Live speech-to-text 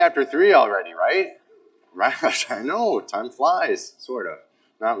Chapter 3 already, right? Right, I know, time flies, sort of.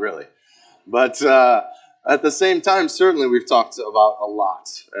 Not really. But at the same time, certainly we've talked about a lot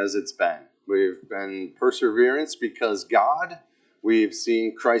as it's been. We've been perseverance because God. We've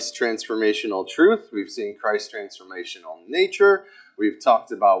seen Christ's transformational truth. We've seen Christ's transformational nature. We've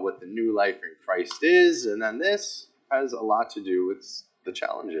talked about what the new life in Christ is. And then this has a lot to do with the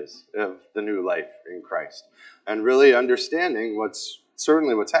challenges of the new life in Christ. And really understanding what's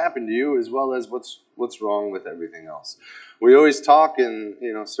happened to you as well as what's wrong with everything else. We always talk in,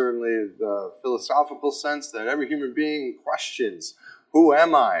 certainly the philosophical sense that every human being questions, who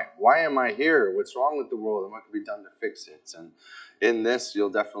am I? Why am I here? What's wrong with the world? And what can be done to fix it? And in this, you'll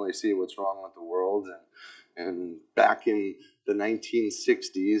definitely see what's wrong with the world. And back in the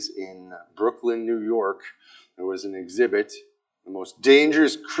 1960s in Brooklyn, New York, there was an exhibit, the most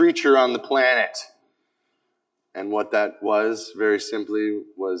dangerous creature on the planet. And what that was, very simply,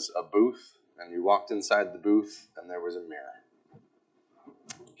 was a booth. And you walked inside the booth, and there was a mirror.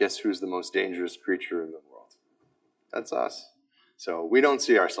 Guess who's the most dangerous creature in the world? That's us. So we don't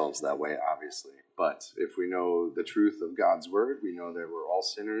see ourselves that way, obviously. But if we know the truth of God's word, we know that we're all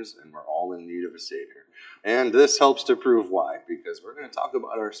sinners and we're all in need of a Savior. And this helps to prove why, because we're going to talk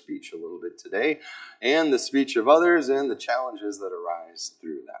about our speech a little bit today, and the speech of others, and the challenges that arise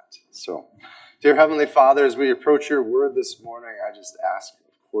through that. So, dear Heavenly Father, as we approach your word this morning, I just ask,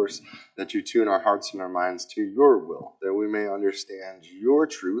 of course, that you tune our hearts and our minds to your will, that we may understand your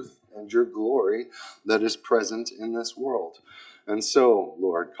truth and your glory that is present in this world. And so,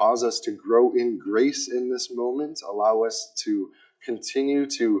 Lord, cause us to grow in grace in this moment. Allow us to continue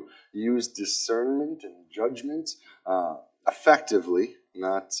to use discernment and judgment effectively,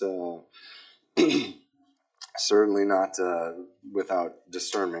 not certainly not without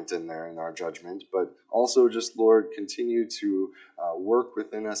discernment in there in our judgment, but also just, Lord, continue to work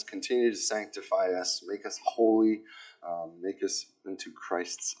within us, continue to sanctify us, make us holy, make us into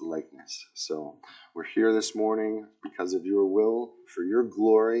Christ's likeness. So we're here this morning because of your will, for your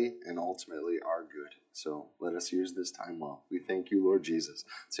glory, and ultimately our good. So let us use this time well. We thank you, Lord Jesus.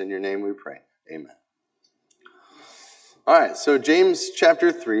 It's in your name we pray. Amen. All right, so James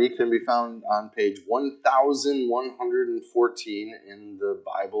chapter 3 can be found on page 1114 in the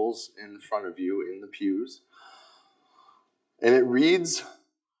Bibles in front of you in the pews. And it reads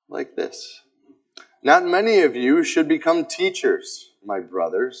like this. Not many of you should become teachers, my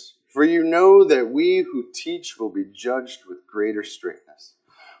brothers, for you know that we who teach will be judged with greater strictness.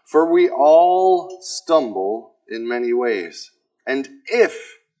 For we all stumble in many ways. And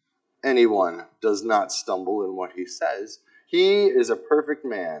if anyone does not stumble in what he says, he is a perfect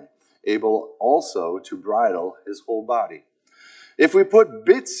man, able also to bridle his whole body. If we put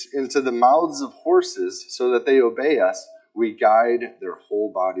bits into the mouths of horses so that they obey us, we guide their whole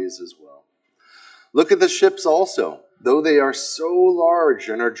bodies as well. Look at the ships also. Though they are so large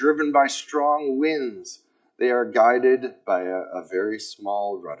and are driven by strong winds, they are guided by a very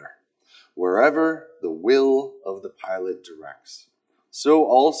small rudder, wherever the will of the pilot directs. So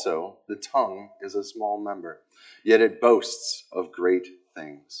also the tongue is a small member, yet it boasts of great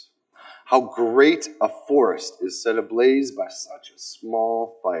things. How great a forest is set ablaze by such a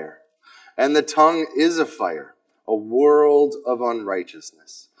small fire. And the tongue is a fire, a world of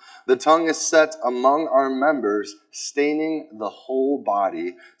unrighteousness. The tongue is set among our members, staining the whole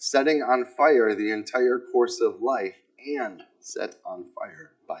body, setting on fire the entire course of life, and set on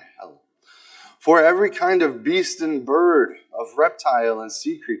fire by hell. For every kind of beast and bird, of reptile and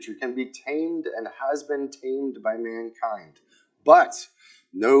sea creature can be tamed and has been tamed by mankind. But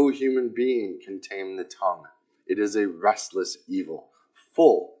no human being can tame the tongue. It is a restless evil,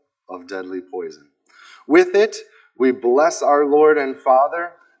 full of deadly poison. With it we bless our Lord and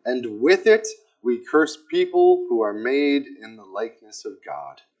Father, and with it we curse people who are made in the likeness of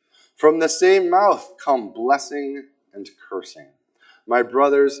God. From the same mouth come blessing and cursing. My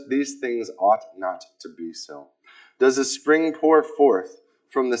brothers, these things ought not to be so. Does a spring pour forth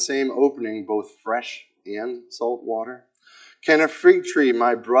from the same opening both fresh and salt water? Can a fig tree,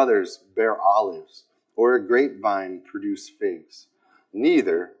 my brothers, bear olives, or a grapevine produce figs?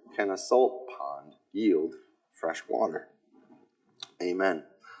 Neither can a salt pond yield fresh water. Amen.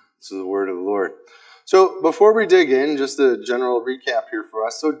 This is the word of the Lord. So before we dig in, just a general recap here for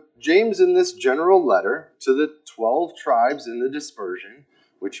us. So James, in this general letter to the 12 tribes in the dispersion,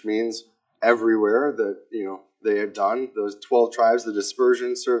 which means everywhere that they had done, those 12 tribes, the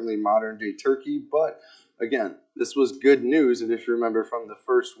dispersion, certainly modern day Turkey. But again, this was good news. And if you remember from the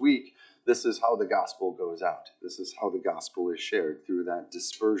first week, This is how the gospel goes out. This is how the gospel is shared, through that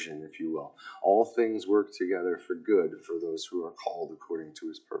dispersion, if you will. All things work together for good for those who are called according to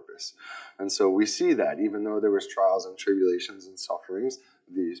his purpose. And so we see that even though there was trials and tribulations and sufferings,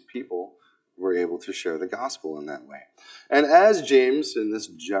 these people were able to share the gospel in that way. And as James, in this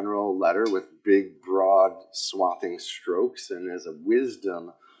general letter with big, broad, swathing strokes, and as a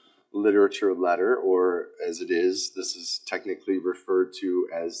wisdom literature letter, or as it is, this is technically referred to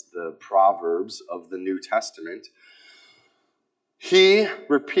as the Proverbs of the New Testament, he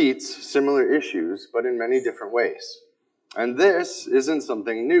repeats similar issues, but in many different ways. And this isn't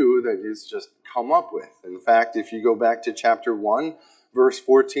something new that he's just come up with. In fact, if you go back to chapter 1, verse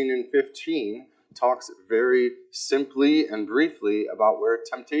 14 and 15, talks very simply and briefly about where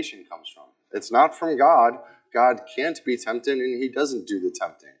temptation comes from. It's not from God. God can't be tempted, and he doesn't do the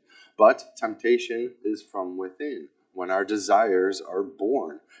tempting. But temptation is from within, when our desires are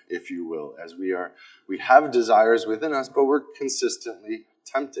born, if you will, as we have desires within us, but we're consistently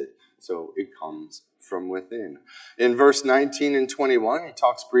tempted. So it comes from within. In verse 19 and 21, he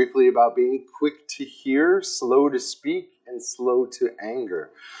talks briefly about being quick to hear, slow to speak, and slow to anger.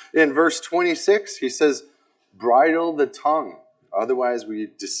 In verse 26, he says, bridle the tongue, otherwise we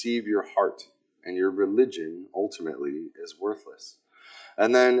deceive your heart, and your religion ultimately is worthless.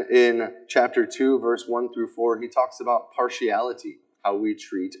 And then in chapter 2, verse 1 through 4, he talks about partiality, how we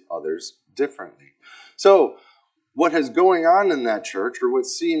treat others differently. So what is going on in that church, or what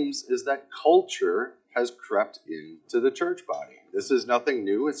seems, is that culture has crept into the church body. This is nothing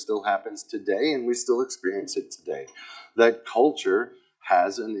new. It still happens today, and we still experience it today. That culture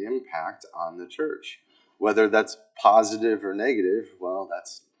has an impact on the church. Whether that's positive or negative, well,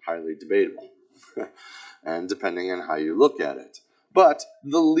 that's highly debatable, and depending on how you look at it. But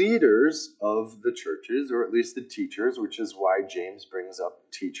the leaders of the churches, or at least the teachers, which is why James brings up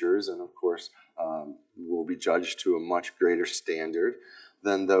teachers, and of course will be judged to a much greater standard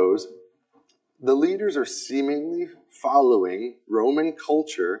than those, the leaders are seemingly following Roman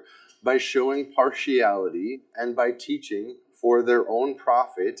culture by showing partiality and by teaching for their own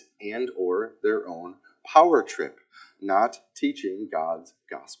profit and or their own power trip, not teaching God's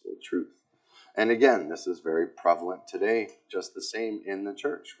gospel truth. And again, this is very prevalent today, just the same in the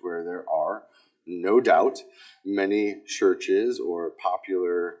church, where there are, no doubt, many churches or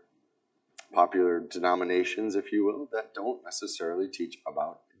popular denominations, if you will, that don't necessarily teach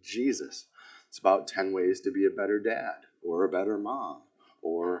about Jesus. It's about 10 ways to be a better dad or a better mom,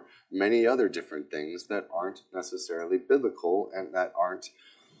 or many other different things that aren't necessarily biblical and that aren't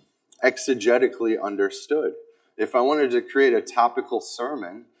exegetically understood. If I wanted to create a topical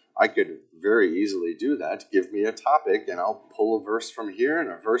sermon, I could very easily do that. Give me a topic, and I'll pull a verse from here, and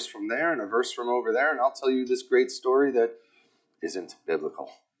a verse from there, and a verse from over there, and I'll tell you this great story that isn't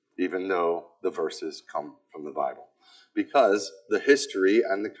biblical, even though the verses come from the Bible. Because the history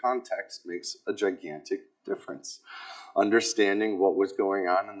and the context makes a gigantic difference. Understanding what was going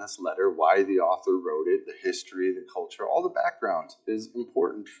on in this letter, why the author wrote it, the history, the culture, all the background is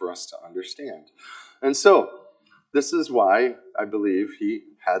important for us to understand. And so, this is why I believe he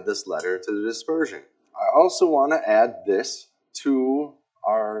had this letter to the dispersion. I also want to add this to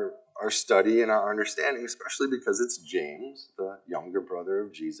our study and our understanding, especially because it's James, the younger brother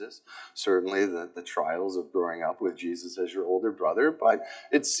of Jesus. Certainly the trials of growing up with Jesus as your older brother, but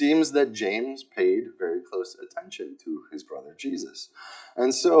it seems that James paid very close attention to his brother Jesus.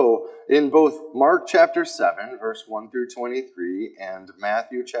 And so in both Mark chapter 7, verse 1 through 23, and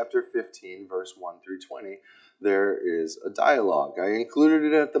Matthew chapter 15, verse 1 through 20, there is a dialogue. I included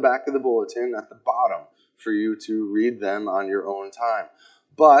it at the back of the bulletin at the bottom for you to read them on your own time.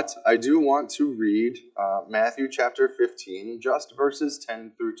 But I do want to read Matthew chapter 15, just verses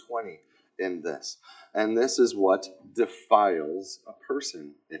 10 through 20 in this. And this is what defiles a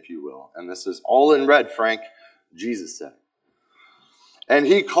person, if you will. And this is all in red, Frank. Jesus said. And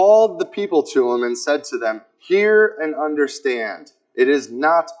he called the people to him and said to them, "Hear and understand. It is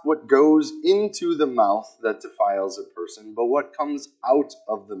not what goes into the mouth that defiles a person, but what comes out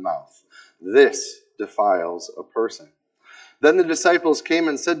of the mouth. This defiles a person." Then the disciples came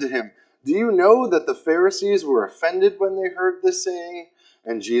and said to him, "Do you know that the Pharisees were offended when they heard this saying?"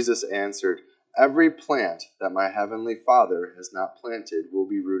 And Jesus answered, "Every plant that my heavenly Father has not planted will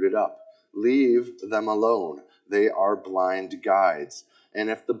be rooted up. Leave them alone. They are blind guides. And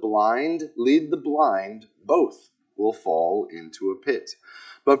if the blind lead the blind, both will fall into a pit."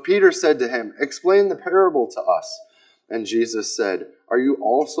 But Peter said to him, "Explain the parable to us." And Jesus said, "Are you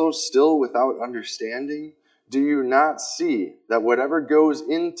also still without understanding? Do you not see that whatever goes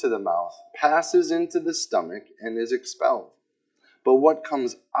into the mouth passes into the stomach and is expelled? But what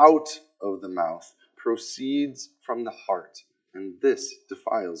comes out of the mouth proceeds from the heart, and this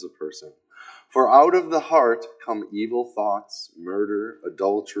defiles a person. For out of the heart come evil thoughts, murder,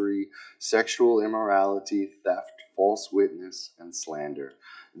 adultery, sexual immorality, theft, false witness, and slander.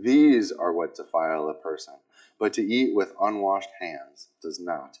 These are what defile a person. But to eat with unwashed hands does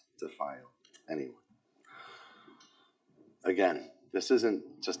not defile anyone. Again, this isn't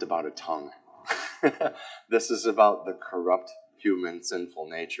just about a tongue. This is about the corrupt human sinful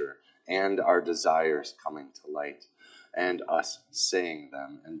nature and our desires coming to light, and us saying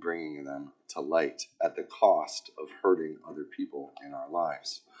them and bringing them to light at the cost of hurting other people in our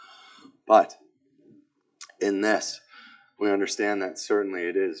lives. But in this, we understand that certainly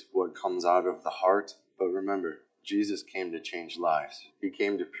it is what comes out of the heart. But remember, Jesus came to change lives. He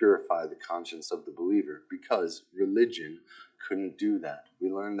came to purify the conscience of the believer, because religion couldn't do that.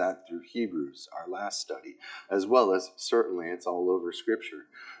 We learned that through Hebrews, our last study, as well as certainly it's all over Scripture.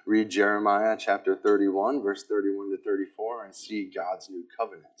 Read Jeremiah chapter 31, verse 31 to 34, and see God's new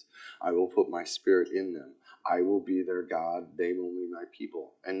covenant. I will put my spirit in them. I will be their God, they will be my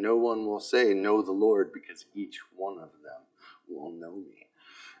people. And no one will say, know the Lord, because each one of them will know me.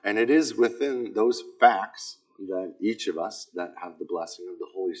 And it is within those facts that each of us that have the blessing of the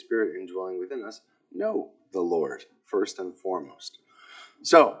Holy Spirit indwelling within us know the Lord, first and foremost.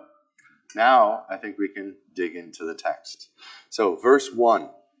 So, now I think we can dig into the text. So, verse 1.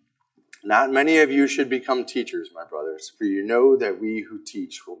 Not many of you should become teachers, my brothers, for you know that we who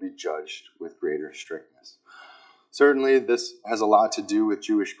teach will be judged with greater strictness. Certainly, this has a lot to do with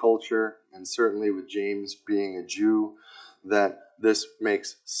Jewish culture, and certainly with James being a Jew, that this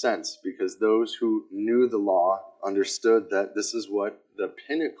makes sense, because those who knew the law understood that this is what the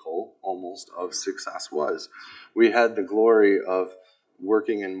pinnacle almost of success was. We had the glory of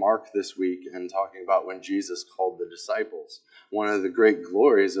working in Mark this week and talking about when Jesus called the disciples. One of the great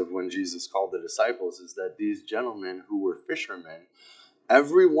glories of when Jesus called the disciples is that these gentlemen who were fishermen,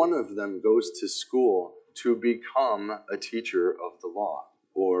 every one of them goes to school to become a teacher of the law,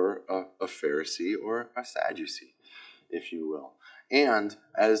 or a Pharisee or a Sadducee, if you will. And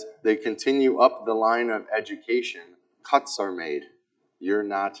as they continue up the line of education, cuts are made. You're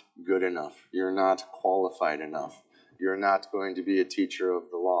not good enough. You're not qualified enough. You're not going to be a teacher of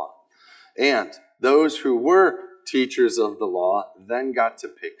the law. And those who were teachers of the law then got to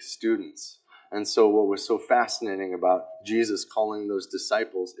pick students. And so what was so fascinating about Jesus calling those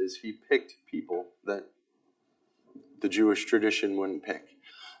disciples is he picked people that the Jewish tradition wouldn't pick.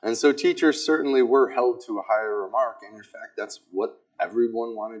 And so teachers certainly were held to a higher remark, and in fact, that's what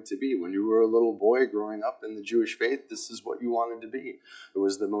everyone wanted to be. When you were a little boy growing up in the Jewish faith, this is what you wanted to be. It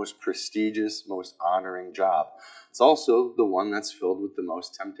was the most prestigious, most honoring job. It's also the one that's filled with the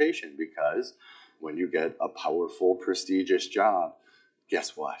most temptation, because when you get a powerful, prestigious job,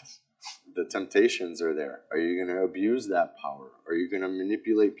 guess what? The temptations are there. Are you going to abuse that power? Are you going to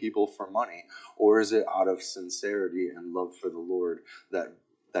manipulate people for money? Or is it out of sincerity and love for the Lord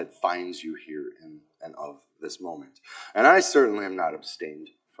that finds you here in and of this moment? And I certainly am not abstained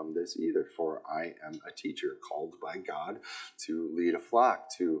from this either, for I am a teacher called by God to lead a flock,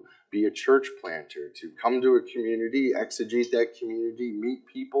 to be a church planter, to come to a community, exegete that community, meet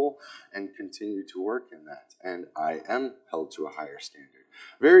people, and continue to work in that. And I am held to a higher standard.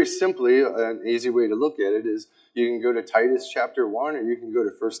 Very simply, an easy way to look at it is you can go to Titus chapter 1, or you can go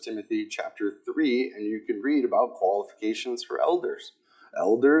to 1 Timothy chapter 3, and you can read about qualifications for elders.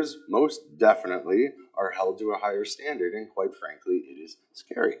 Elders, most definitely, are held to a higher standard, and quite frankly, it is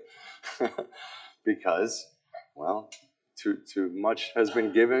scary. Because, well, too much has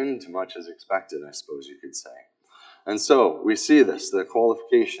been given, too much is expected, I suppose you could say. And so, we see this, the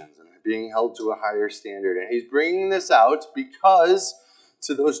qualifications, and being held to a higher standard. And he's bringing this out because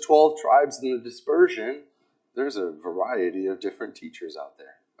to those 12 tribes in the dispersion, there's a variety of different teachers out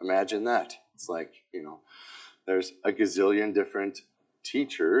there. Imagine that. It's like, there's a gazillion different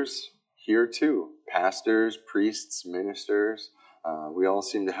teachers here too. Pastors, priests, ministers. We all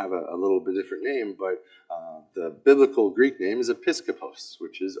seem to have a little bit different name, but the biblical Greek name is episkopos,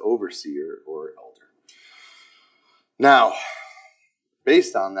 which is overseer or elder. Now,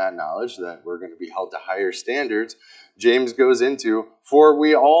 based on that knowledge that we're going to be held to higher standards, James goes into, for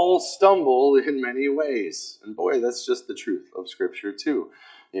we all stumble in many ways. And boy, that's just the truth of Scripture too.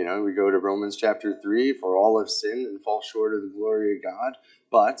 We go to Romans chapter 3, for all have sinned and fall short of the glory of God,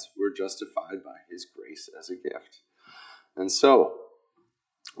 but we're justified by his grace as a gift. And so,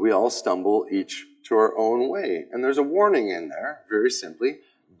 we all stumble each to our own way. And there's a warning in there, very simply.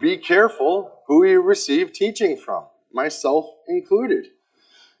 Be careful who you receive teaching from, myself included.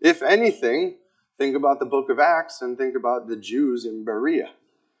 If anything, think about the book of Acts and think about the Jews in Berea.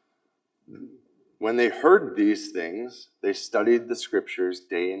 when they heard these things, they studied the scriptures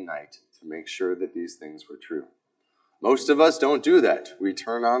day and night to make sure that these things were true. Most of us don't do that. We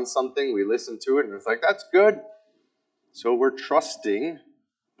turn on something, we listen to it, and it's like, that's good. So we're trusting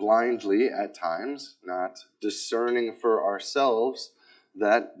blindly at times, not discerning for ourselves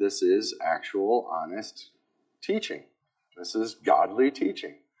that this is actual, honest teaching. This is godly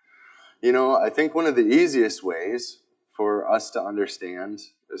teaching. I think one of the easiest ways for us to understand,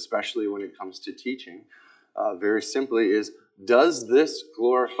 especially when it comes to teaching, very simply is, does this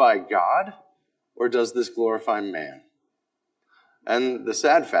glorify God or does this glorify man? And the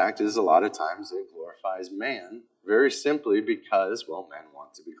sad fact is a lot of times it glorifies man, very simply because, men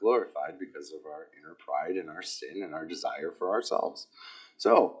want to be glorified because of our inner pride and our sin and our desire for ourselves.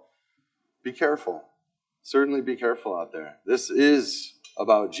 So, be careful. Certainly be careful out there. This is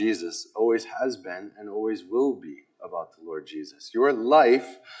about Jesus, always has been and always will be about the Lord Jesus. Your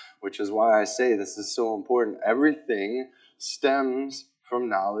life, which is why I say this is so important, everything stems from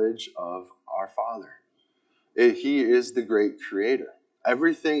knowledge of our Father. He is the great creator.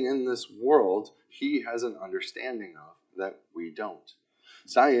 Everything in this world, he has an understanding of that we don't.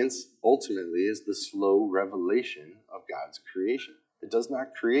 Science, ultimately, is the slow revelation of God's creation. It does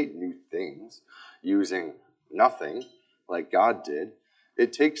not create new things using nothing like God did.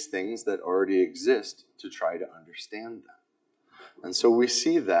 It takes things that already exist to try to understand them. And so we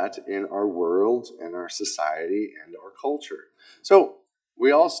see that in our world and our society and our culture. So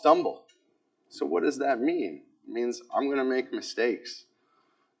we all stumble. So what does that mean? It means I'm going to make mistakes.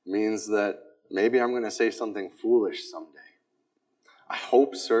 It means that maybe I'm going to say something foolish someday. I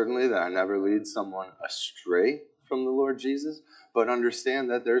hope certainly that I never lead someone astray from the Lord Jesus, but understand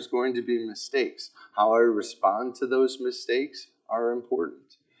that there's going to be mistakes. How I respond to those mistakes are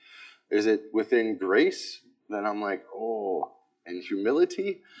important. Is it within grace that I'm like, and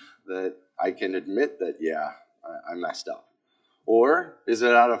humility that I can admit that, I messed up? Or is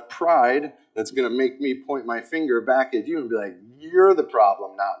it out of pride that's going to make me point my finger back at you and be like, you're the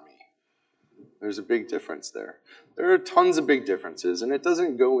problem, not me? There's a big difference there. There are tons of big differences, and it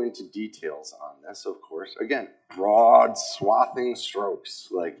doesn't go into details on this, of course. Again, broad, swathing strokes.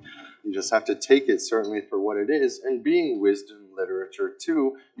 Like, you just have to take it certainly for what it is. And being wisdom literature,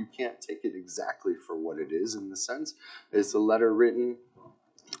 too, you can't take it exactly for what it is in the sense. It's a letter written,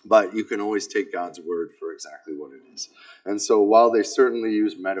 but you can always take God's word for exactly what it is. And so while they certainly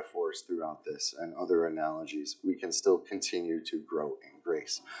use metaphors throughout this and other analogies, we can still continue to grow in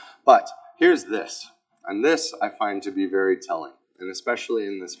grace. But here's this, and this I find to be very telling, and especially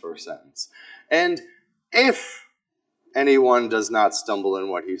in this first sentence. And if anyone does not stumble in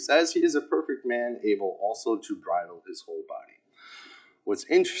what he says, he is a perfect man, able also to bridle his whole body. What's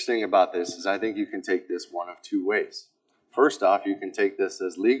interesting about this is I think you can take this one of two ways. First off, you can take this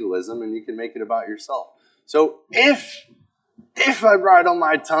as legalism and you can make it about yourself. So if I bridle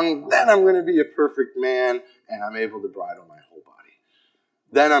my tongue, then I'm going to be a perfect man and I'm able to bridle my whole body.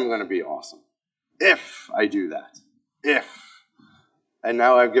 Then I'm going to be awesome. If I do that. If. And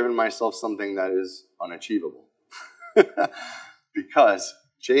now I've given myself something that is unachievable. Because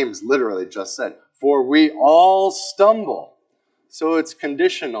James literally just said, for we all stumble. So it's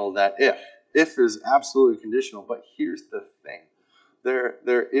conditional that if. If is absolutely conditional, but here's the thing.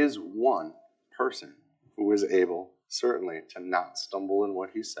 There is one person who is able, certainly, to not stumble in what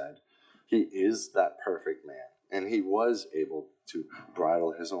he said. He is that perfect man, and he was able to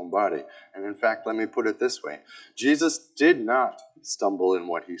bridle his own body. And in fact, let me put it this way. Jesus did not stumble in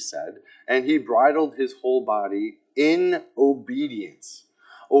what he said, and he bridled his whole body in obedience.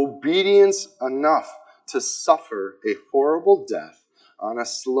 Obedience enough to suffer a horrible death on a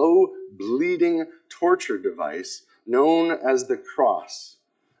slow, bleeding torture device known as the cross.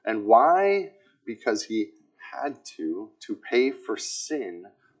 And why? Because he had to pay for sin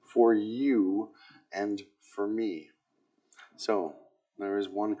for you and for me. So, there is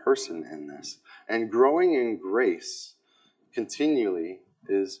one person in this. And growing in grace continually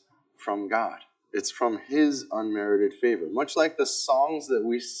is from God. It's from his unmerited favor. Much like the songs that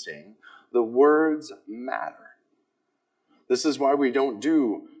we sing, the words matter. This is why we don't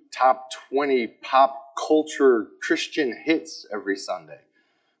do top 20 pop culture Christian hits every Sunday.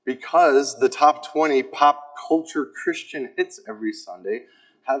 Because the top 20 pop culture Christian hits every Sunday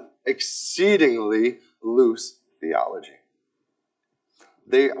have exceedingly loose theology.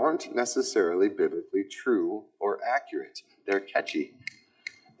 They aren't necessarily biblically true or accurate. They're catchy.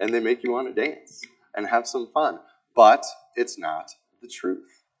 And they make you want to dance and have some fun. But it's not the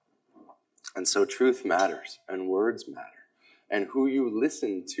truth. And so truth matters and words matter. And who you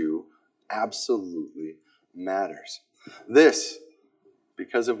listen to absolutely matters. This,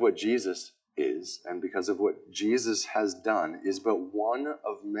 because of what Jesus is and because of what Jesus has done, is but one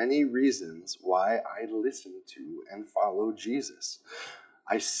of many reasons why I listen to and follow Jesus.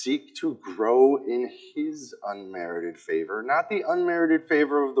 I seek to grow in his unmerited favor, not the unmerited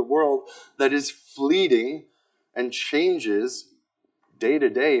favor of the world that is fleeting and changes day to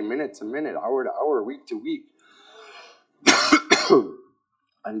day, minute to minute, hour to hour, week to week.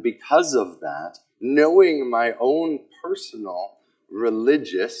 And because of that, knowing my own personal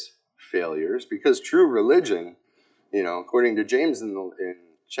religious failures, because true religion, according to James in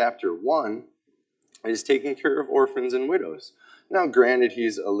chapter 1, is taking care of orphans and widows. Now, granted,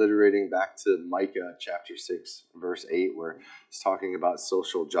 he's alliterating back to Micah chapter 6, verse 8, where he's talking about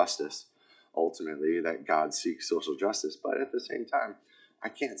social justice, ultimately, that God seeks social justice. But at the same time, I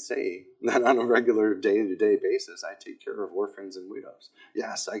can't say that on a regular day-to-day basis I take care of orphans and widows.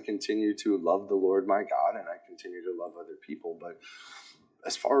 Yes, I continue to love the Lord my God, and I continue to love other people, but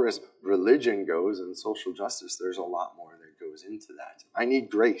as far as religion goes and social justice, there's a lot more that goes into that. I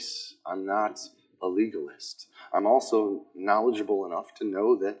need grace. I'm not a legalist. I'm also knowledgeable enough to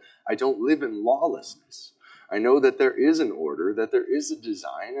know that I don't live in lawlessness. I know that there is an order, that there is a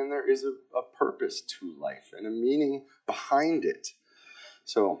design, and there is a purpose to life and a meaning behind it.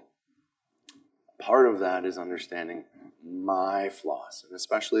 So part of that is understanding my flaws, and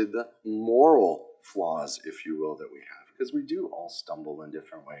especially the moral flaws, if you will, that we have, because we do all stumble in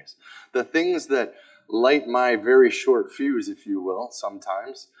different ways. The things that light my very short fuse, if you will,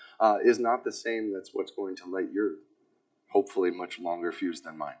 sometimes, is not the same that's what's going to light your hopefully much longer fuse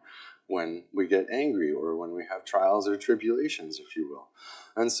than mine when we get angry or when we have trials or tribulations, if you will.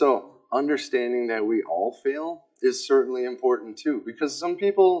 And so understanding that we all fail is certainly important too, because some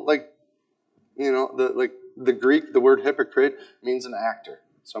people, the Greek, the word hypocrite means an actor,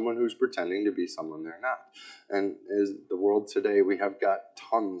 someone who's pretending to be someone they're not. And in the world today, we have got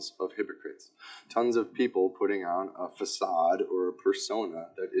tons of hypocrites, tons of people putting on a facade or a persona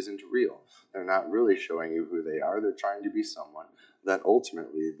that isn't real. They're not really showing you who they are. They're trying to be someone that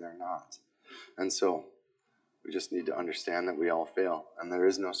ultimately they're not. And so we just need to understand that we all fail, and there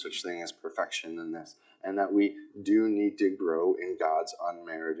is no such thing as perfection in this, and that we do need to grow in God's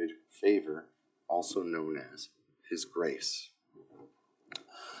unmerited favor, also known as his grace.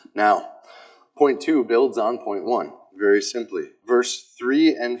 Now, point 2 builds on point 1, very simply. Verse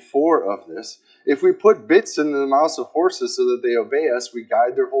 3 and 4 of this, if we put bits in the mouths of horses so that they obey us, we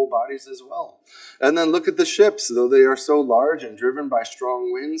guide their whole bodies as well. And then look at the ships, though they are so large and driven by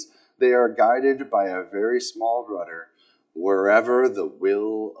strong winds, they are guided by a very small rudder, wherever the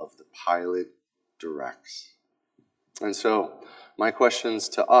will of the pilot directs. And so, my questions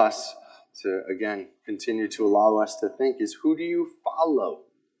to us, to again continue to allow us to think, is who do you follow?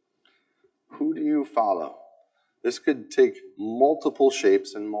 Who do you follow? This could take multiple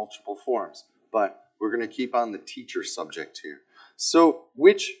shapes and multiple forms, but we're going to keep on the teacher subject here. So,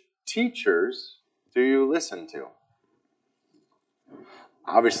 which teachers do you listen to?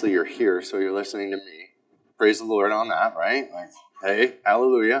 Obviously, you're here, so you're listening to me. Praise the Lord on that, right? Hey,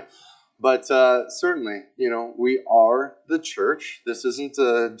 hallelujah. But certainly, we are the church. This isn't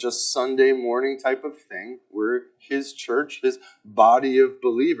just Sunday morning type of thing. We're his church, his body of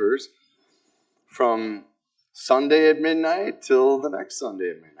believers, from Sunday at midnight till the next Sunday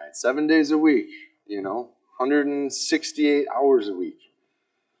at midnight. 7 days a week, 168 hours a week.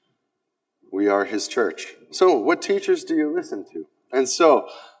 We are his church. So what teachers do you listen to? And so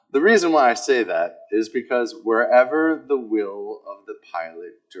the reason why I say that is because wherever the will of the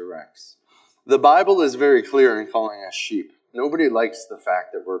pilot directs. The Bible is very clear in calling us sheep. Nobody likes the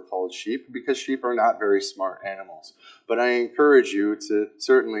fact that we're called sheep because sheep are not very smart animals. But I encourage you to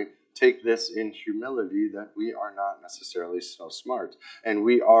certainly take this in humility that we are not necessarily so smart. And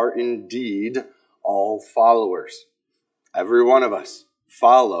we are indeed all followers. Every one of us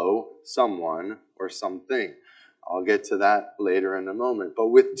follow someone or something. I'll get to that later in a moment. But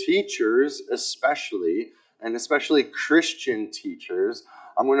with teachers especially, and especially Christian teachers,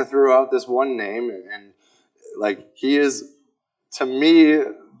 I'm going to throw out this one name, and he is, to me,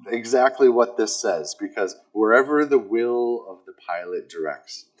 exactly what this says, because wherever the will of the pilot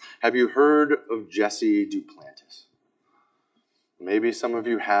directs. Have you heard of Jesse Duplantis? Maybe some of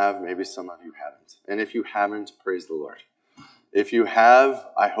you have, maybe some of you haven't. And if you haven't, praise the Lord. If you have,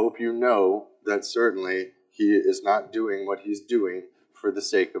 I hope you know that certainly he is not doing what he's doing for the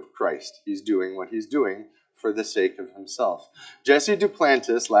sake of Christ. He's doing what he's doing for the sake of himself. Jesse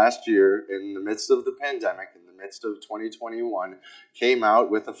Duplantis last year, in the midst of the pandemic, in the midst of 2021, came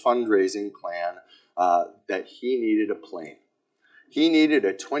out with a fundraising plan that he needed a plane. He needed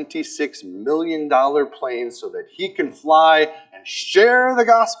a $26 million plane so that he can fly and share the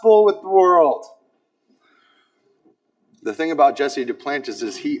gospel with the world. The thing about Jesse Duplantis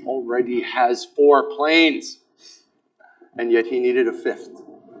is he already has 4 planes, and yet he needed a 5th.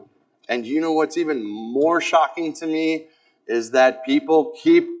 And you know what's even more shocking to me is that people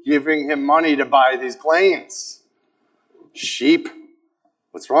keep giving him money to buy these planes. Sheep,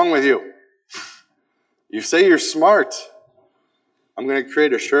 what's wrong with you? You say you're smart. I'm going to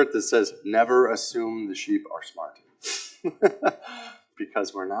create a shirt that says, never assume the sheep are smart.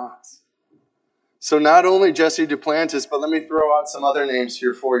 Because we're not. So not only Jesse Duplantis, but let me throw out some other names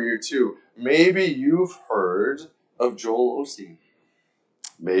here for you too. Maybe you've heard of Joel Osteen.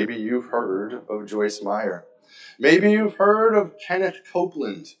 Maybe you've heard of Joyce Meyer. Maybe you've heard of Kenneth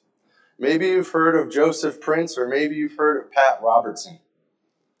Copeland. Maybe you've heard of Joseph Prince, or maybe you've heard of Pat Robertson.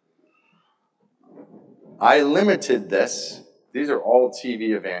 I limited this. These are all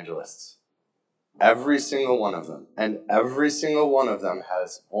TV evangelists. Every single one of them. And every single one of them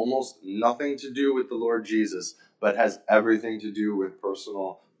has almost nothing to do with the Lord Jesus, but has everything to do with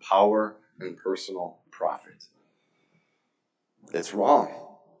personal power and personal profit. It's wrong.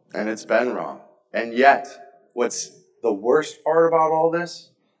 And it's been wrong. And yet, what's the worst part about all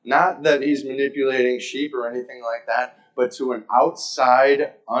this? Not that he's manipulating sheep or anything like that, but to an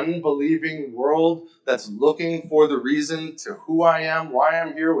outside, unbelieving world that's looking for the reason to who I am, why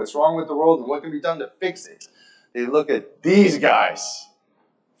I'm here, what's wrong with the world, and what can be done to fix it. They look at these guys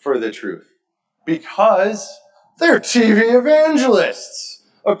for the truth. Because they're TV evangelists.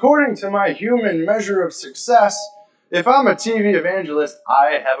 According to my human measure of success, if I'm a TV evangelist,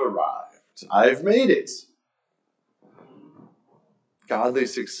 I have arrived. I've made it. Godly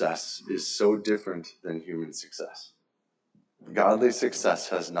success is so different than human success. Godly success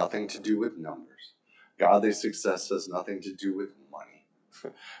has nothing to do with numbers. Godly success has nothing to do with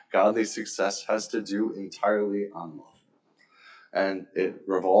money. Godly success has to do entirely on love. And it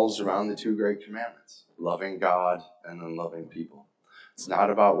revolves around the 2 great commandments, loving God and then loving people. It's not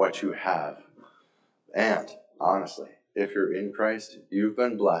about what you have. And honestly, if you're in Christ, you've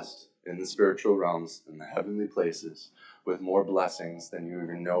been blessed in the spiritual realms, in the heavenly places, with more blessings than you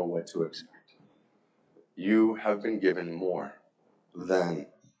even know what to expect. You have been given more than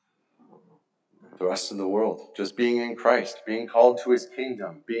the rest of the world. Just being in Christ, being called to his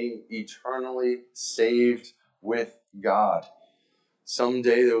kingdom, being eternally saved with God.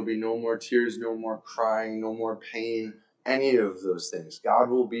 Someday there will be no more tears, no more crying, no more pain, any of those things. God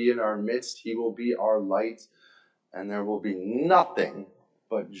will be in our midst. He will be our light. And there will be nothing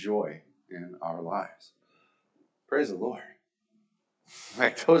but joy in our lives. Praise the Lord.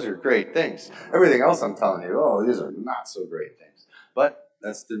 Like, those are great things. Everything else I'm telling you, these are not so great things. But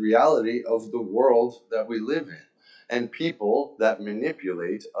that's the reality of the world that we live in. And people that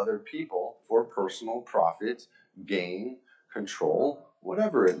manipulate other people for personal profit, gain, control,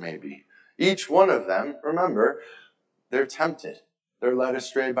 whatever it may be. Each one of them, remember, they're tempted. They're led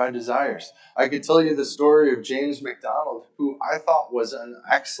astray by desires. I could tell you the story of James MacDonald, who I thought was an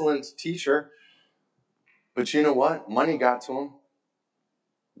excellent teacher. But you know what? Money got to him.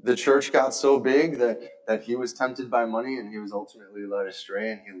 The church got so big that he was tempted by money, and he was ultimately led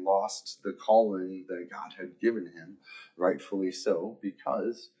astray, and he lost the calling that God had given him, rightfully so,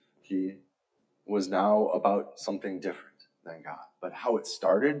 because he was now about something different than God. But how it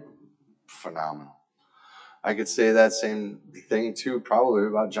started, phenomenal. I could say that same thing too, probably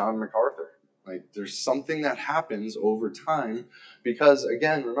about John MacArthur. Like, there's something that happens over time because,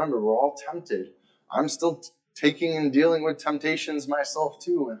 again, remember, we're all tempted. I'm still taking and dealing with temptations myself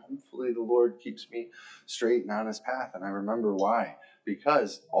too, and hopefully the Lord keeps me straight and on his path. And I remember why.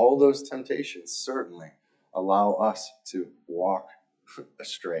 Because all those temptations certainly allow us to walk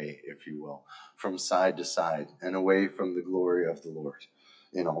astray, if you will, from side to side and away from the glory of the Lord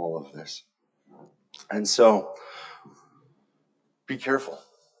in all of this. And so, be careful,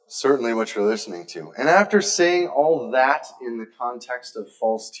 certainly what you're listening to. And after saying all that in the context of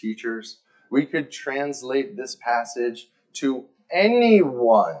false teachers, we could translate this passage to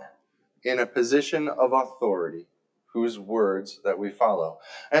anyone in a position of authority whose words that we follow.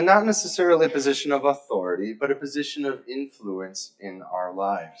 And not necessarily a position of authority, but a position of influence in our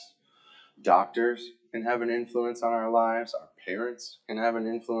lives. Doctors can have an influence on our lives. Our parents can have an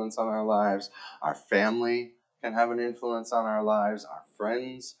influence on our lives. Our family can have an influence on our lives. Our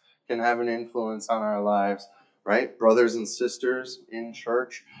friends can have an influence on our lives, right? Brothers and sisters in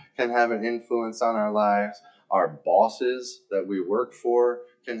church can have an influence on our lives. Our bosses that we work for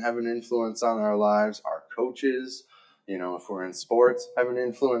can have an influence on our lives. Our coaches, if we're in sports, have an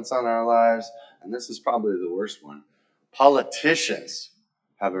influence on our lives. And this is probably the worst one. Politicians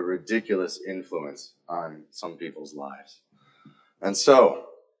have a ridiculous influence on some people's lives. And so,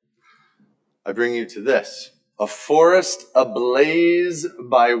 I bring you to this. A forest ablaze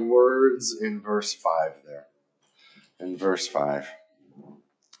by words in verse 5 there. In verse 5,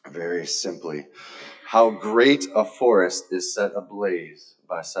 very simply, how great a forest is set ablaze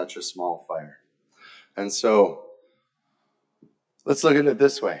by such a small fire. And so, let's look at it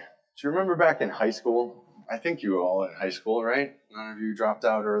this way. Do you remember back in high school? I think you were all in high school, right? None of you dropped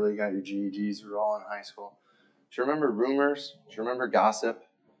out early, got your GEDs, you were all in high school. Do you remember rumors? Do you remember gossip?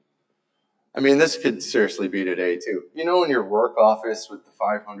 I mean, this could seriously be today, too. You know, in your work office with the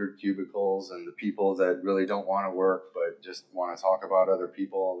 500 cubicles and the people that really don't want to work but just want to talk about other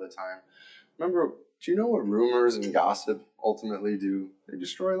people all the time. Remember, do you know what rumors and gossip ultimately do? They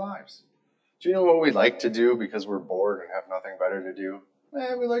destroy lives. Do you know what we like to do because we're bored and have nothing better to do?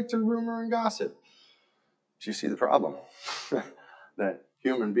 We like to rumor and gossip. Do you see the problem that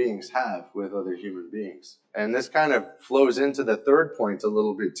human beings have with other human beings? And this kind of flows into the third point a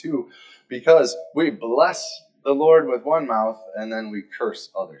little bit too, because we bless the Lord with one mouth and then we curse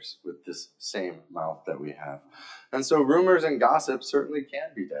others with this same mouth that we have. And so rumors and gossip certainly can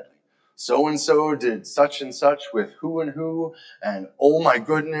be deadly. So-and-so did such and such with who and who, and oh my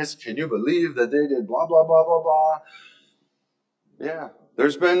goodness, can you believe that they did blah, blah, blah, blah, blah. Yeah,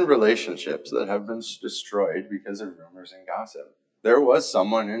 there's been relationships that have been destroyed because of rumors and gossip. There was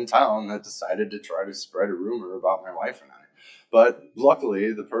someone in town that decided to try to spread a rumor about my wife and I. But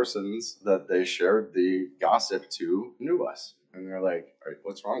luckily, the persons that they shared the gossip to knew us. And they're like,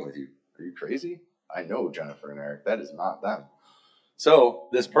 what's wrong with you? Are you crazy? I know Jennifer and Eric. That is not them. So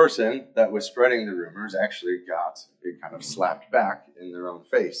this person that was spreading the rumors actually got it kind of slapped back in their own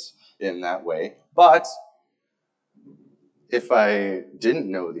face in that way. But if I didn't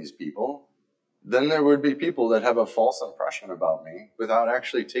know these people, then there would be people that have a false impression about me without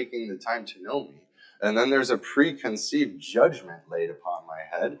actually taking the time to know me. And then there's a preconceived judgment laid upon my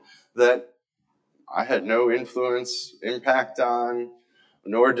head that I had no influence, impact on,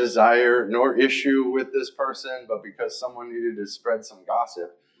 nor desire, nor issue with this person, but because someone needed to spread some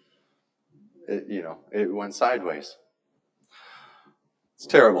gossip, it went sideways. It's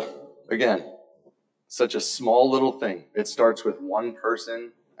terrible. Again, such a small little thing. It starts with one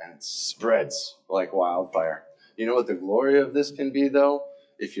person and it spreads like wildfire. You know what the glory of this can be, though?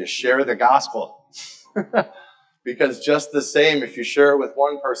 If you share the gospel. Because just the same, if you share it with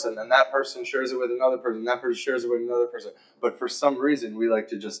one person, and that person shares it with another person, that person shares it with another person. But for some reason, we like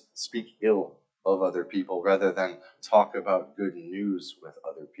to just speak ill of other people rather than talk about good news with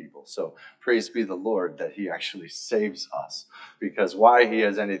other people. So praise be the Lord that he actually saves us. Because why he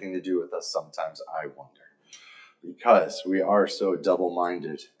has anything to do with us, sometimes I wonder. Because we are so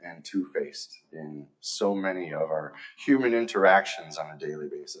double-minded and two-faced in so many of our human interactions on a daily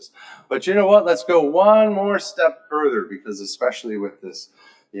basis. But you know what? Let's go one more step further, because especially with this,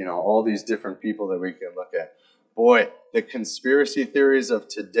 all these different people that we can look at. Boy, the conspiracy theories of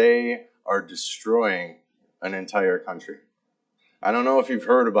today are destroying an entire country. I don't know if you've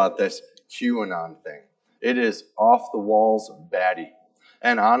heard about this QAnon thing. It is off the walls baddie.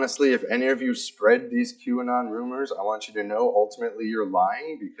 And honestly, if any of you spread these QAnon rumors, I want you to know ultimately you're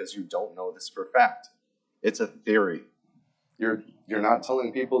lying because you don't know this for fact. It's a theory. You're not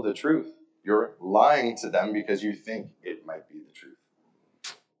telling people the truth. You're lying to them because you think it might be the truth.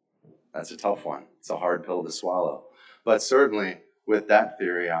 That's a tough one. It's a hard pill to swallow. But certainly with that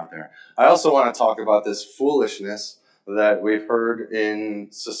theory out there. I also want to talk about this foolishness that we've heard in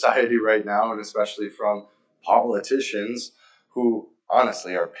society right now, and especially from politicians who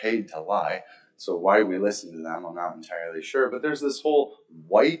honestly are paid to lie. So why we listen to them, I'm not entirely sure. But there's this whole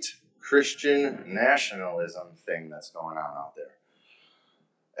white Christian nationalism thing that's going on out there.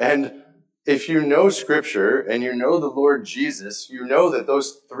 And if you know Scripture and you know the Lord Jesus, you know that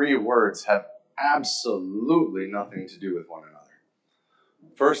those three words have absolutely nothing to do with one another.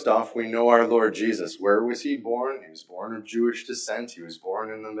 First off, we know our Lord Jesus. Where was he born? He was born of Jewish descent. He was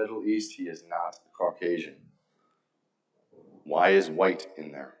born in the Middle East. He is not Caucasian. Why is white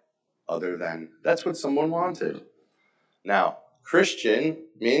in there? Other than that's what someone wanted. Now, Christian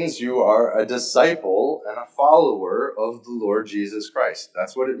means you are a disciple and a follower of the Lord Jesus Christ.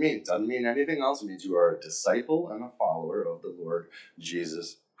 That's what it means. Doesn't mean anything else. It means you are a disciple and a follower of the Lord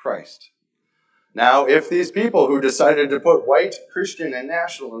Jesus Christ. Now, if these people who decided to put white, Christian, and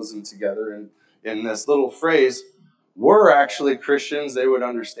nationalism together in this little phrase were actually Christians, they would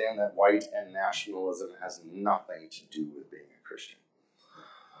understand that white and nationalism has nothing to do with being a Christian.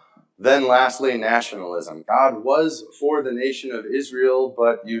 Then lastly, nationalism. God was for the nation of Israel,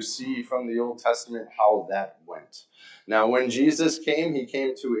 but you see from the Old Testament how that went. Now, when Jesus came, he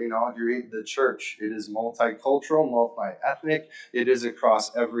came to inaugurate the church. It is multicultural, multi-ethnic. It is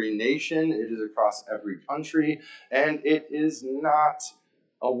across every nation. It is across every country. And it is not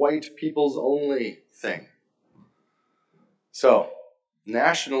a white people's only thing. So,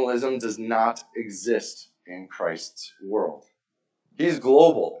 nationalism does not exist in Christ's world. He's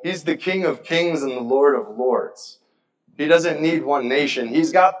global. He's the King of Kings and the Lord of Lords. He doesn't need one nation.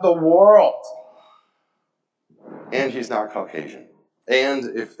 He's got the world. And he's not Caucasian.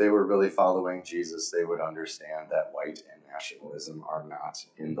 And if they were really following Jesus, they would understand that white and nationalism are not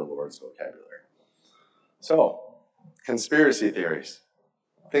in the Lord's vocabulary. So, conspiracy theories,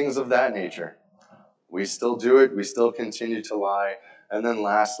 things of that nature. We still do it. We still continue to lie. And then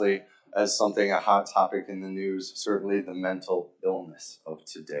lastly, as something, a hot topic in the news, certainly the mental illness of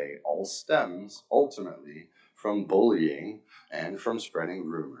today all stems ultimately from bullying and from spreading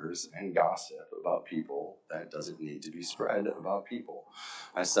rumors and gossip about people that doesn't need to be spread about people.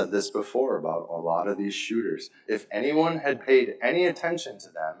 I said this before about a lot of these shooters. If anyone had paid any attention to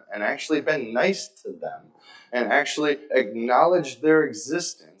them and actually been nice to them and actually acknowledged their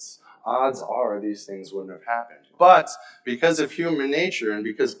existence, odds are these things wouldn't have happened. But because of human nature and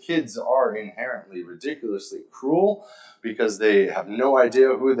because kids are inherently ridiculously cruel, because they have no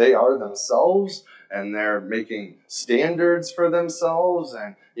idea who they are themselves, and they're making standards for themselves,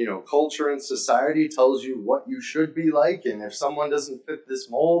 and culture and society tells you what you should be like, and if someone doesn't fit this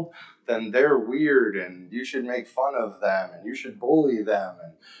mold, then they're weird, and you should make fun of them, and you should bully them,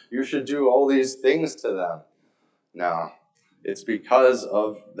 and you should do all these things to them. No. It's because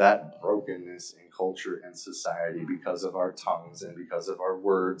of that brokenness in culture and society, because of our tongues and because of our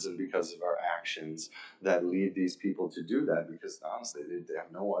words and because of our actions that lead these people to do that, because honestly, they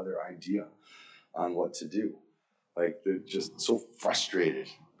have no other idea on what to do. Like, they're just so frustrated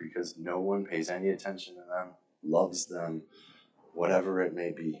because no one pays any attention to them, loves them, whatever it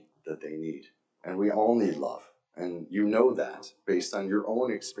may be that they need. And we all need love. And you know that based on your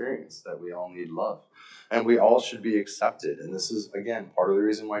own experience, that we all need love. And we all should be accepted. And this is, again, part of the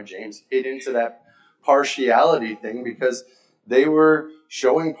reason why James hit into that partiality thing, because they were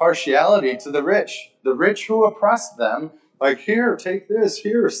showing partiality to the rich who oppressed them. Like, here, take this,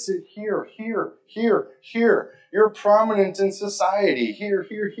 here, sit here, here, here, here. You're prominent in society, here,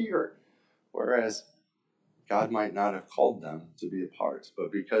 here, here. Whereas God might not have called them to be a part,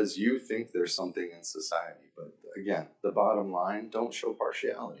 but because you think there's something in society. But again, the bottom line, don't show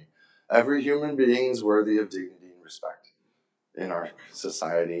partiality. Every human being is worthy of dignity and respect in our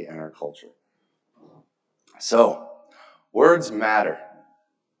society and our culture. So, words matter.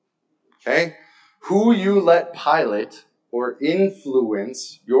 Okay? Who you let pilot or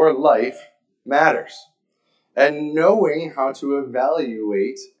influence your life matters. And knowing how to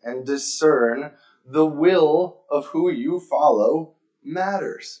evaluate and discern the will of who you follow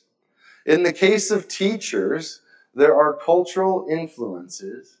matters. In the case of teachers, there are cultural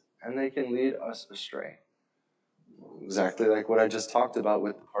influences, and they can lead us astray. Exactly like what I just talked about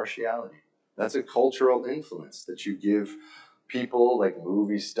with the partiality. That's a cultural influence that you give people like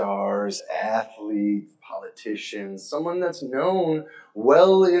movie stars, athletes, politicians, someone that's known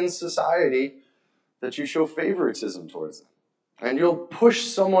well in society, that you show favoritism towards them. And you'll push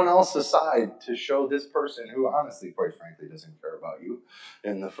someone else aside to show this person who honestly, quite frankly, doesn't care about you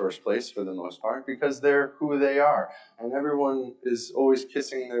in the first place for the most part, because they're who they are. And everyone is always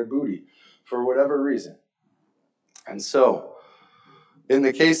kissing their booty for whatever reason. And so, in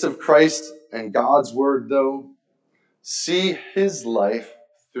the case of Christ and God's word, though, see his life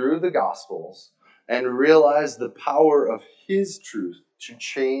through the Gospels and realize the power of his truth to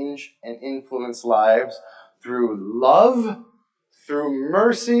change and influence lives through love, through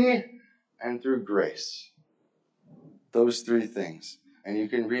mercy, and through grace. Those three things. And you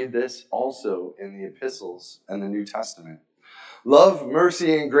can read this also in the epistles and the New Testament. Love,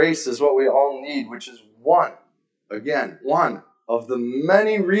 mercy, and grace is what we all need, which is one of the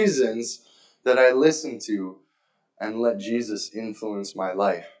many reasons that I listen to and let Jesus influence my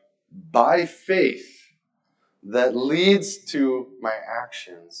life by faith that leads to my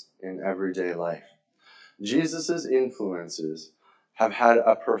actions in everyday life. Jesus' influences have had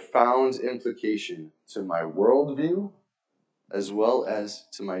a profound implication to my worldview as well as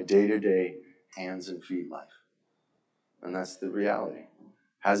to my day-to-day hands and feet life. And that's the reality.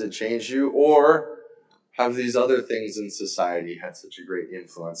 Has it changed you, or have these other things in society had such a great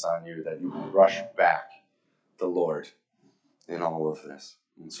influence on you that you rush back the Lord in all of this?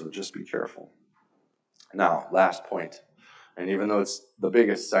 And so just be careful. Now, last point. And even though it's the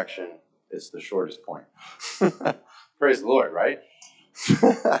biggest section, it's the shortest point. Praise the Lord, right?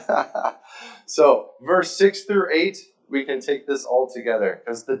 So, verse 6 through 8, we can take this all together.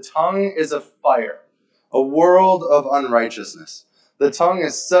 Because the tongue is a fire, a world of unrighteousness. The tongue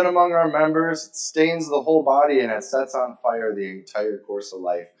is set among our members, it stains the whole body, and it sets on fire the entire course of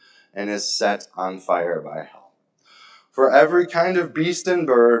life, and is set on fire by hell. For every kind of beast and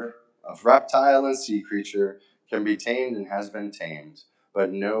bird, of reptile and sea creature, can be tamed and has been tamed,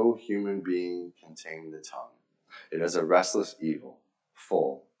 but no human being can tame the tongue. It is a restless evil,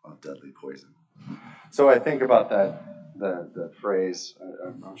 full of deadly poison. So I think about the phrase,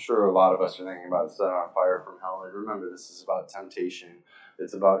 I'm sure a lot of us are thinking about set on fire from hell. And remember, this is about temptation.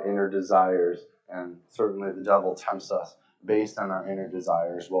 It's about inner desires, and certainly the devil tempts us based on our inner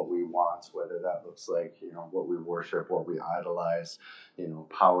desires, what we want, whether that looks like, what we worship, what we idolize,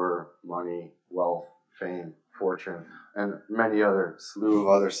 power, money, wealth, fame, fortune, and many other slew of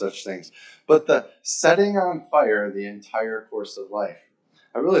other such things. But the setting on fire the entire course of life.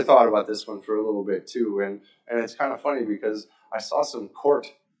 I really thought about this one for a little bit too, and it's kind of funny because I saw some court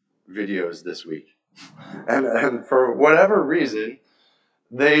videos this week, and for whatever reason,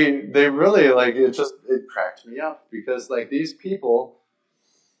 they really it cracked me up because these people,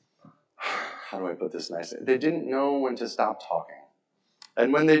 how do I put this nicely? They didn't know when to stop talking.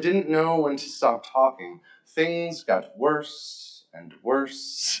 And when they didn't know when to stop talking, things got worse and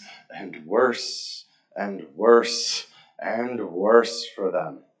worse and worse and worse and worse for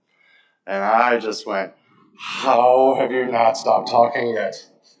them. And I just went, how have you not stopped talking yet?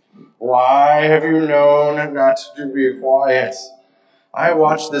 Why have you known not to be quiet? I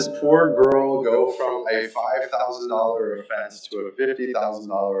watched this poor girl go from a $5,000 offense to a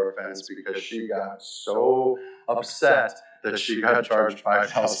 $50,000 offense because she got so upset that she got charged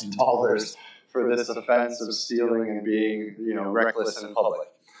 $5,000 for this offense of stealing and being, reckless in public.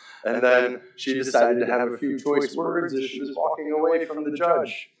 And then she decided to have a few choice words as she was walking away from the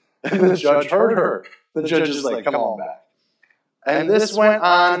judge. And the judge heard her. The judge is like, come on back. And this went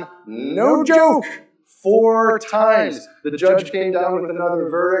on, no joke, 4 times. The judge came down with another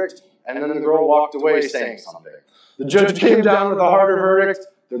verdict, and then the girl walked away saying something. The judge came down with a harder verdict,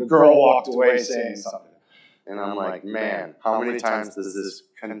 the girl walked away saying something. And I'm like, man, how many times does this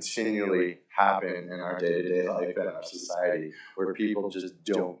continually happen in our day-to-day life in our society where people just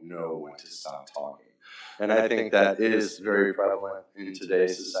don't know when to stop talking? And I think that is very prevalent in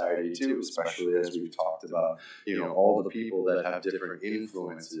today's society too, especially as we've talked about, all the people that have different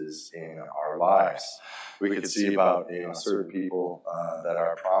influences in our lives. We could see about, certain people that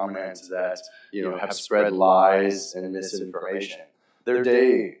are prominent that, have spread lies and misinformation. Their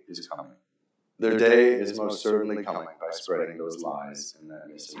day is coming. Their day is most certainly coming by spreading those lies and that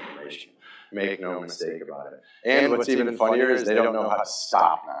misinformation. Make no mistake about it. And what's even funnier is they don't know how to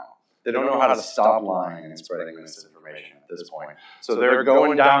stop now. They don't know how to stop lying and spreading misinformation at this point. So they're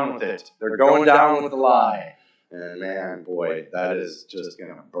going down with it. They're going down with the lie. And man, boy, that is just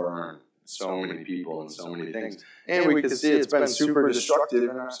going to burn so many people and so many things. And we can see it's been super destructive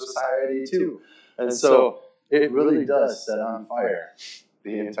in our society too. And so it really does set on fire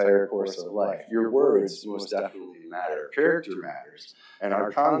the entire course of life. Your words most definitely matter. Character matters. And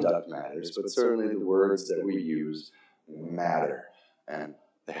our conduct matters. But certainly the words that we use matter. And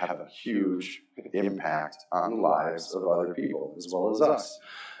they have a huge impact on the lives of other people as well as us.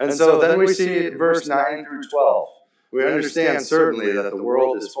 And so then we see verse 9 through 12. We understand certainly that the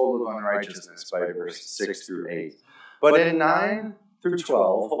world is full of unrighteousness by verse 6 through 8. But in 9 through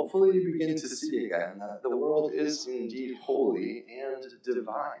 12, hopefully you begin to see again that the world is indeed holy and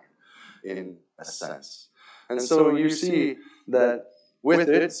divine in a sense. And so you see that with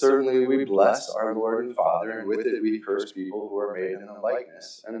it, certainly we bless our Lord and Father, and with it we curse people who are made in the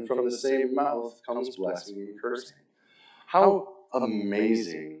likeness. And from the same mouth comes blessing and cursing. How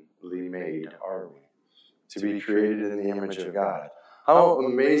amazingly made are we to be created in the image of God? How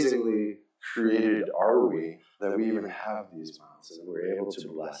amazingly created are we that we even have these mouths and we're able to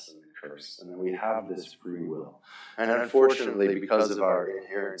bless and curse, and that we have this free will. And unfortunately, because of our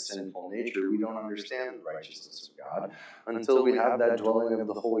inherent sinful nature, we don't understand the righteousness of God until we have that dwelling of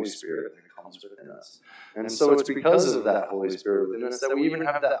the Holy Spirit that comes within us. And so it's because of that Holy Spirit within us that we even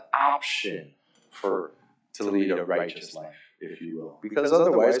have the option to lead a righteous life, if you will. Because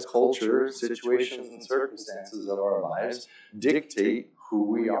otherwise, culture, situations, and circumstances of our lives dictate who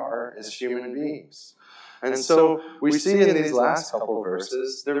we are as human beings. And so we see in these last couple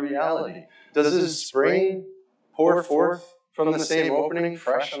verses the reality. Does a spring pour forth from the same opening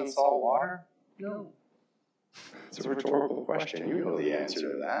fresh and salt water? No. It's a rhetorical question. You know the answer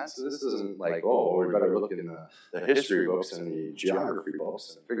to that. So this isn't like, oh, we better look in the history books and the geography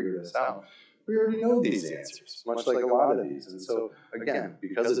books and figure this out. We already know these answers, much like a lot of these. And so, again,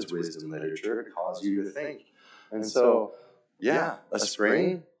 because it's wisdom literature, it calls you to think. And so, yeah, a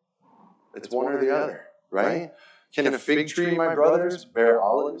spring, it's one or the other, right? Can a fig tree, my brothers, bear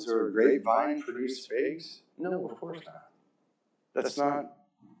olives, or a grapevine produce figs? No, of course not. That's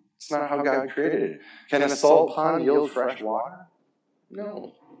not how God created it. Can a salt pond yield fresh water?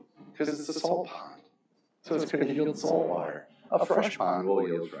 No, because it's a salt pond. So it's going to yield salt water. A fresh pond will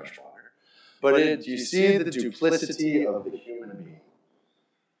yield fresh water. But you see the duplicity of the human being.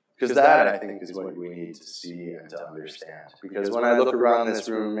 Because that, I think, is what we need to see and to understand. Because when I look around this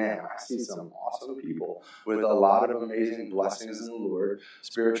room, man, I see some awesome people with a lot of amazing blessings in the Lord,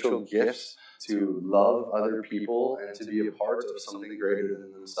 spiritual gifts to love other people and to be a part of something greater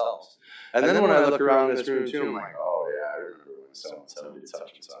than themselves. And then when I look around this room, too, I'm like, oh, yeah, I remember when so-and-so did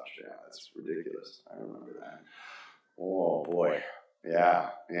such and such. Yeah, that's ridiculous. I remember that. Oh, boy. Yeah.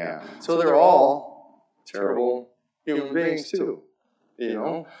 So they're all terrible human beings, too. You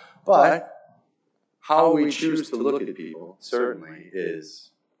know, but how we choose to look at people certainly is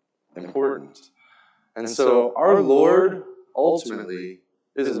important. And so our Lord ultimately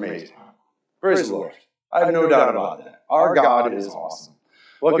is amazing. Praise the Lord. I have no doubt about that. Our God is awesome.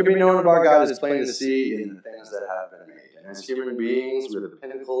 What can be known about God is plain to see in the things that have been made. And as human beings, we're the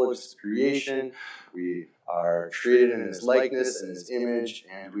pinnacle of His creation. We are created in His likeness and His image,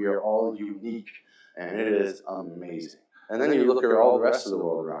 and we are all unique. And it is amazing. And then you look at all the rest of the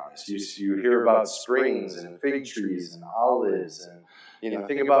world around us. You hear about springs and fig trees and olives and,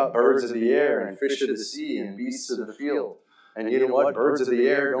 think about birds of the air and fish of the sea and beasts of the field. And you know what? Birds of the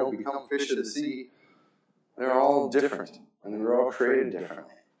air don't become fish of the sea. They're all different. And they're all created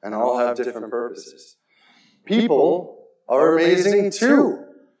differently. And all have different purposes. People are amazing too.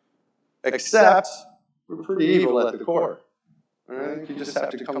 Except we're pretty evil at the core. And I think you just have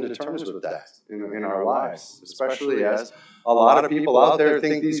to come to terms with that in our lives, especially as a lot of people out there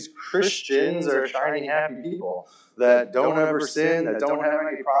think these Christians are shiny, happy people that don't ever sin, that don't have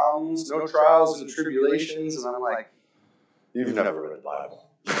any problems, no trials and tribulations. And I'm like, you've never read the Bible.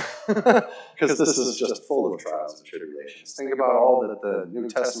 Because this is just full of trials and tribulations. Think about all that the New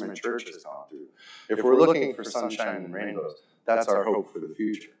Testament church has gone through. If we're looking for sunshine and rainbows, that's our hope for the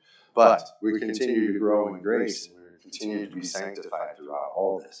future. But we continue to grow in grace. Continue to be sanctified throughout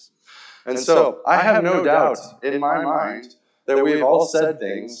all this. And so, I have no doubt in my mind that we've all said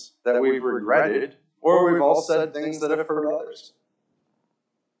things that we've regretted, or we've all said things that have hurt others.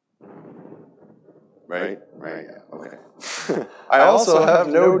 Right? Yeah, okay. I also have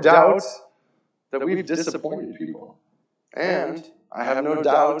no doubt that we've disappointed people. And I have no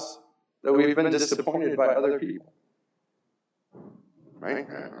doubt that we've been disappointed by other people. Right?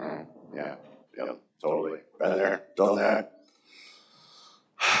 Yeah. Totally. Been there, done that.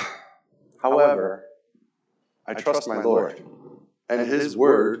 However, I trust my Lord and His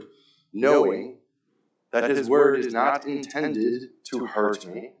Word, knowing that His Word is not intended to hurt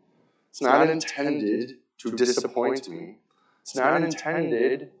me. It's not intended to disappoint me. It's not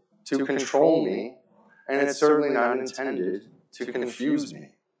intended to control me. And it's certainly not intended to confuse me.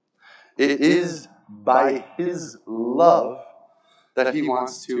 It is by His love that He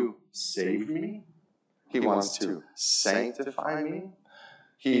wants to save me. He wants to sanctify me.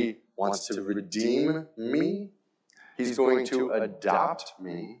 He wants to redeem me. He's going to adopt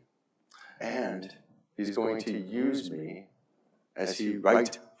me. And He's going to use me as He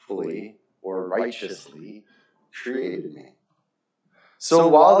rightfully or righteously created me. So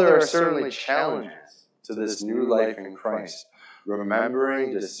while there are certainly challenges to this new life in Christ,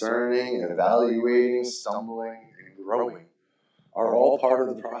 remembering, discerning, evaluating, stumbling, and growing are all part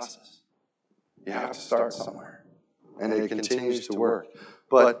of the process. You have to start somewhere. And it continues to work.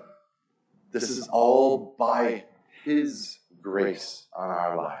 But this is all by His grace on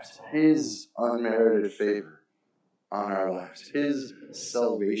our lives. His unmerited favor on our lives. His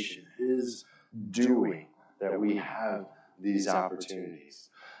salvation. His doing that we have these opportunities.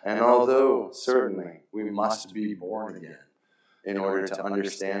 And although certainly we must be born again in order to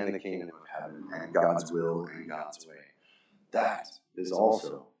understand the kingdom of heaven and God's will and God's way, that is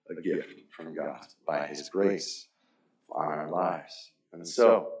also a gift from God by His grace on our lives. And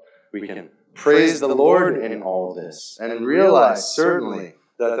so we can praise the Lord in all this and realize certainly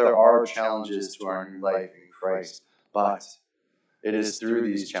that there are challenges to our new life in Christ, but it is through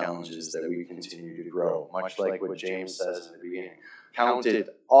these challenges that we continue to grow, much like what James says in the beginning. Count it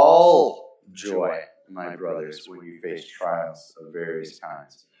all joy, my brothers, when you face trials of various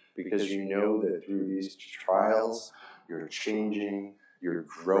kinds, because you know that through these trials, you're changing, you're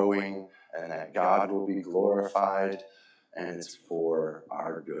growing, and that God will be glorified, and it's for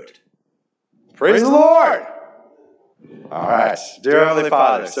our good. Praise the Lord! All right. Dear Heavenly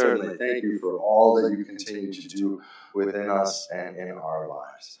Father, certainly thank you for all that you continue to do within us and in our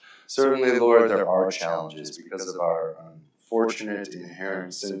lives. Certainly, Lord, there are challenges because of our unfortunate,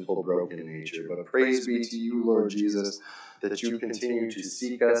 inherent, sinful, broken nature. But praise be to you, Lord Jesus, that you continue to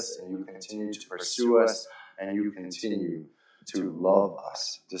seek us and you continue to pursue us and you continue to love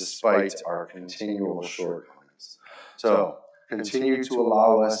us despite our continual shortcomings. So, continue to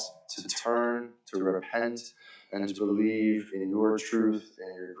allow us to turn, to repent, and to believe in your truth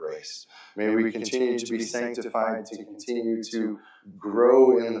and your grace. May we continue to be sanctified, to continue to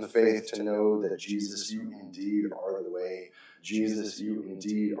grow in the faith, to know that Jesus, you indeed are the way. Jesus, you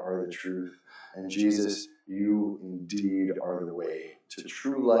indeed are the truth. And Jesus, you indeed are the way to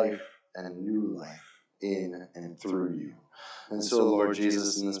true life and new life in and through you. And so, Lord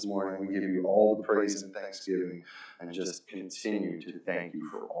Jesus, in this morning, we give you all the praise and thanksgiving and just continue to thank you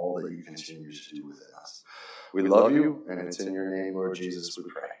for all that you continue to do within us. We love you, and it's in your name, Lord Jesus, we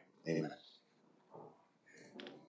pray. Amen.